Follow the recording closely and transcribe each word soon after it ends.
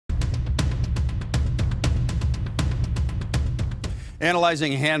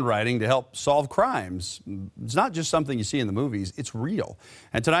Analyzing handwriting to help solve crimes. It's not just something you see in the movies, it's real.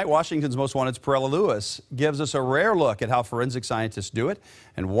 And tonight, Washington's Most Wanted's Perella Lewis gives us a rare look at how forensic scientists do it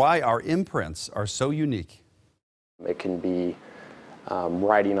and why our imprints are so unique. It can be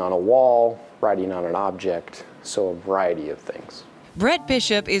writing on a wall, writing on an object, so a variety of things. Brett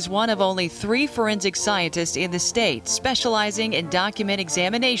Bishop is one of only 3 forensic scientists in the state specializing in document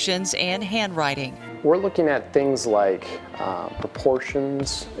examinations and handwriting. We're looking at things like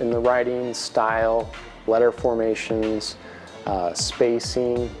proportions in the writing, style, letter formations,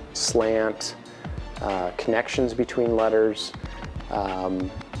 spacing, slant, connections between letters,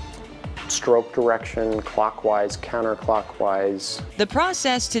 stroke direction, clockwise, counterclockwise. The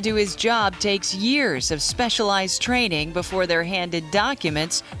process to do his job takes years of specialized training before they're handed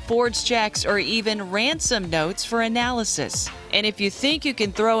documents, forged checks, or even ransom notes for analysis. And if you think you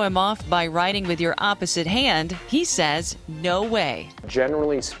can throw him off by writing with your opposite hand, he says, no way.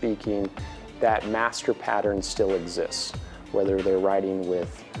 Generally speaking, that master pattern still exists, whether they're writing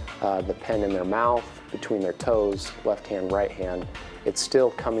with the pen in their mouth, between their toes, left hand, right hand. It's still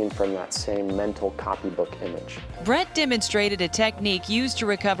coming from that same mental copybook image. Brett demonstrated a technique used to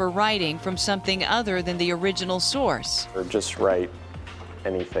recover writing from something other than the original source. Or just write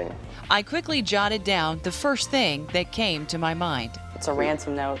anything. I quickly jotted down the first thing that came to my mind. It's a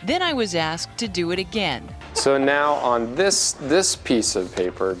ransom note. Then I was asked to do it again. So now on this piece of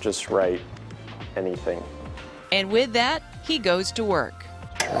paper, just write anything. And with that, he goes to work.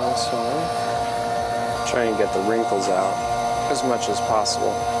 Try and get the wrinkles out as much as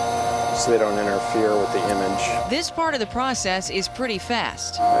possible so they don't interfere with the image. This part of the process is pretty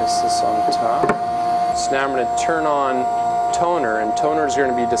fast. Place this on top. So now I'm going to turn on toner, and toner is going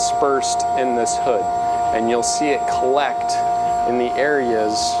to be dispersed in this hood, and you'll see it collect in the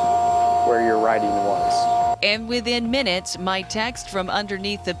areas where your writing was. And within minutes, my text from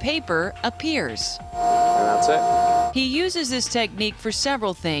underneath the paper appears. And that's it. He uses this technique for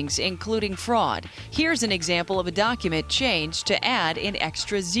several things, including fraud. Here's an example of a document changed to add an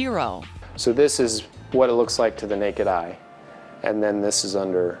extra 0. So this is what it looks like to the naked eye, and then this is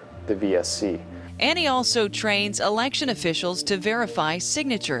under the VSC. And he also trains election officials to verify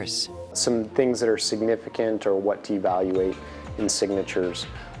signatures. Some things that are significant or what to evaluate in signatures,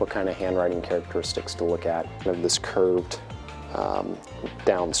 what kind of handwriting characteristics to look at, of this curved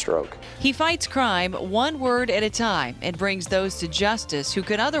downstroke. He fights crime one word at a time and brings those to justice who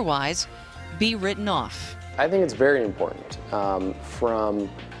could otherwise be written off. I think it's very important. From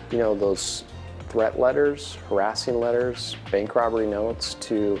those threat letters, harassing letters, bank robbery notes,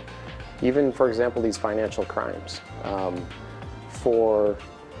 to even, for example, these financial crimes. For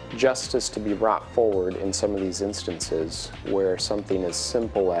justice to be brought forward in some of these instances where something as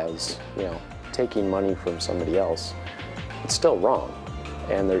simple as taking money from somebody else, it's still wrong,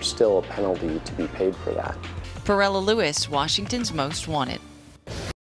 and there's still a penalty to be paid for that. Perella Lewis, Washington's Most Wanted.